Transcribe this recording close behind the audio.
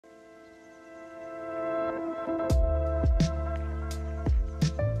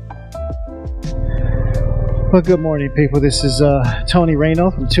Well, good morning, people. This is Tony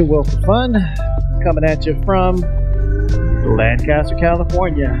Rey-no from Two Wheel for Fun, coming at you from Lancaster,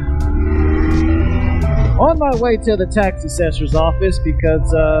 California. On my way to the tax assessor's office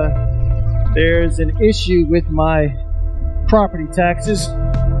because there's an issue with my property taxes,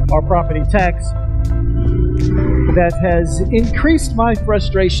 or property tax, that has increased my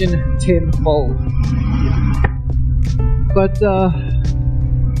frustration tenfold. But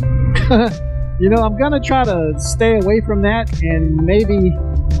you know, I'm gonna try to stay away from that and maybe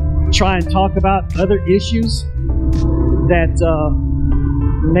try and talk about other issues that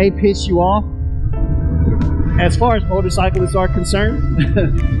may piss you off as far as motorcyclists are concerned.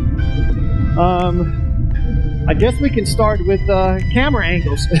 I guess we can start with camera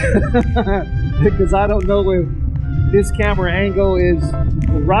angles because I don't know if this camera angle is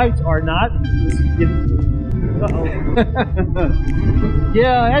right or not. Uh-oh.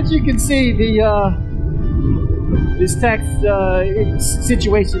 Yeah, as you can see, this tax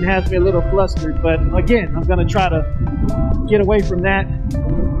situation has me a little flustered, but again, I'm going to try to get away from that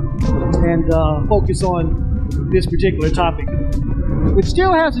and focus on this particular topic, which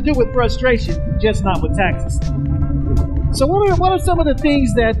still has to do with frustration, just not with taxes. So what are some of the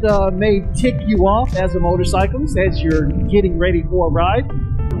things that may tick you off as a motorcyclist as you're getting ready for a ride?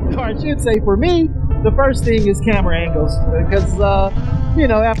 Or I should say, for me, the first thing is camera angles, because you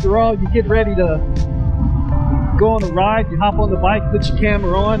know, after all, you get ready to go on a ride, you hop on the bike, put your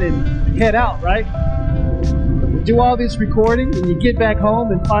camera on, and head out, right? Do all this recording, and you get back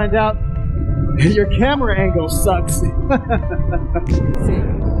home and find out your camera angle sucks.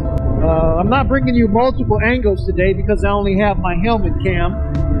 I'm not bringing you multiple angles today because I only have my helmet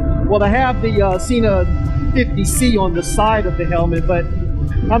cam. Well, I have the Cena 50C on the side of the helmet, but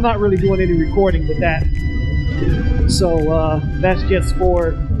I'm not really doing any recording with that. So that's just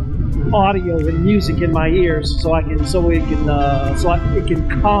for audio and music in my ears, so it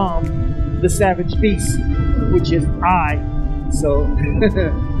can calm the savage beast, which is I. So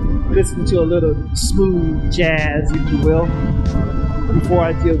listen to a little smooth jazz, if you will, before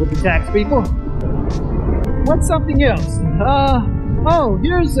I deal with the tax people. What's something else? Oh,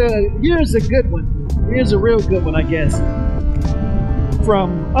 here's a good one. Here's a real good one, I guess,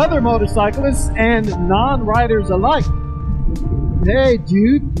 from other motorcyclists and non-riders alike. Hey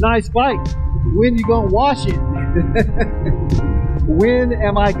dude, nice bike. When you gonna wash it? When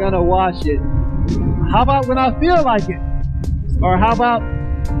am I gonna wash it? How about when I feel like it? Or how about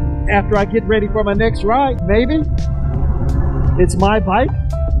after I get ready for my next ride? Maybe. It's my bike.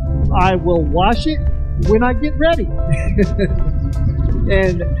 I will wash it when I get ready.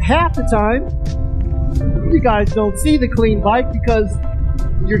 And half the time, you guys don't see the clean bike because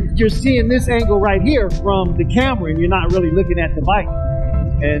you're seeing this angle right here from the camera and you're not really looking at the bike.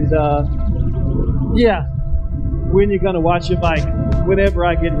 And yeah, when you're gonna wash your bike? Whenever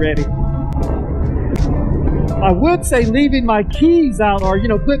I get ready. I would say leaving my keys out, or, you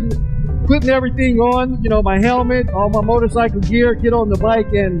know, putting everything on, you know, my helmet, all my motorcycle gear, get on the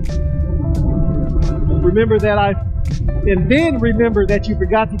bike and remember that you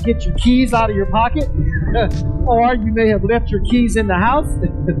forgot to get your keys out of your pocket. Or you may have left your keys in the house.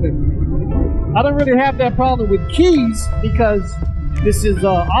 I don't really have that problem with keys because this is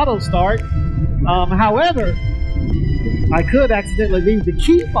auto start. However, I could accidentally leave the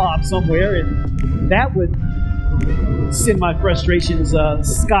key fob somewhere, and that would send my frustrations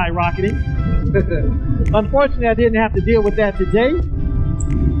skyrocketing. Unfortunately, I didn't have to deal with that today,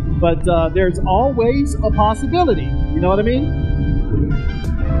 but there's always a possibility. You know what I mean?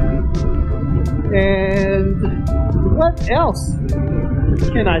 And what else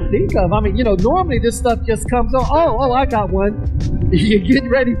can I think of? I mean, you know, normally this stuff just comes on. Oh, I got one. You get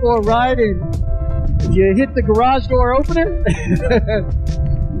ready for a ride and you hit the garage door opener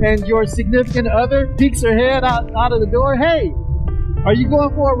and your significant other peeks her head out of the door. Hey, are you going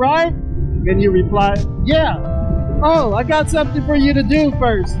for a ride? And you reply, yeah. Oh, I got something for you to do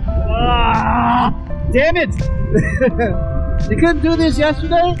first. Ah, damn it. You couldn't do this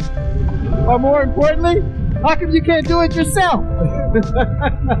yesterday? Or more importantly, how come you can't do it yourself?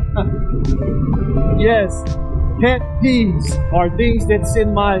 Yes, pet peeves are things that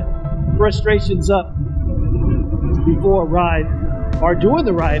send my frustrations up before a ride, or during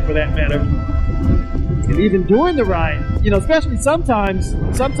the ride for that matter. And even during the ride, you know, especially sometimes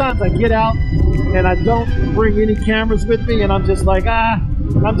I get out and I don't bring any cameras with me, and I'm just like,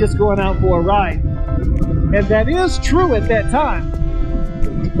 I'm just going out for a ride. And that is true at that time.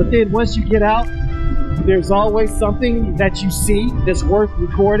 But then once you get out, there's always something that you see that's worth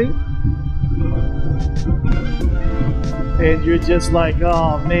recording. And you're just like,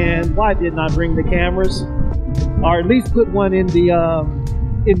 oh man, why didn't I bring the cameras? or at least put one in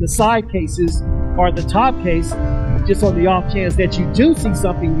the side cases or the top case, just on the off chance that you do see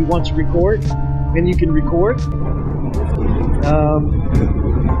something you want to record, and you can record.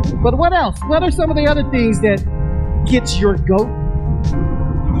 But what else? What are some of the other things that gets your goat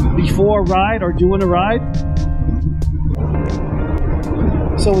before a ride or doing a ride?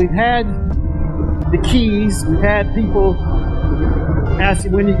 So we've had the keys, we've had people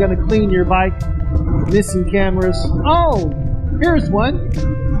asking when you're going to clean your bike, missing cameras. Oh, here's one.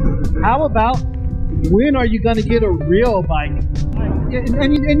 How about when are you going to get a real bike?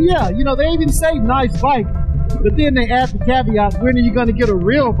 And yeah, you know, they even say nice bike, but then they add the caveat, when are you going to get a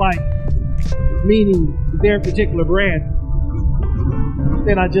real bike? Meaning their particular brand.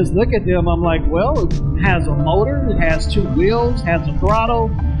 Then I just look at them, I'm like, well, it has a motor, it has 2 wheels, has a throttle.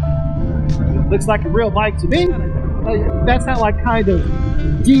 It looks like a real bike to me. That's how I kind of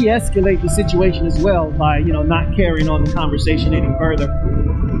de-escalate the situation as well, by, you know, not carrying on the conversation any further.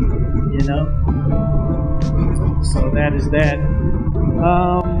 You know? So that is that.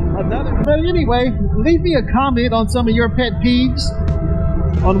 But anyway, leave me a comment on some of your pet peeves,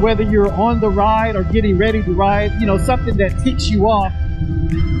 on whether you're on the ride or getting ready to ride, you know, something that ticks you off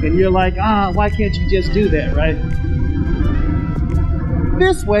and you're like, why can't you just do that, right?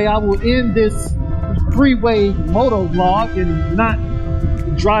 This way I will end this freeway moto vlog and not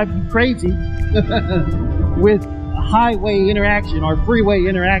drive you crazy with highway interaction or freeway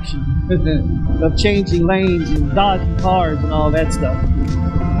interaction of changing lanes and dodging cars and all that stuff.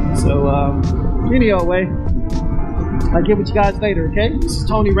 So anyway, I'll get with you guys later, okay? This is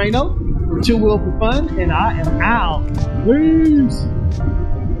Tony Rey-no from Two Wheel for Fun, and I am out. Peace!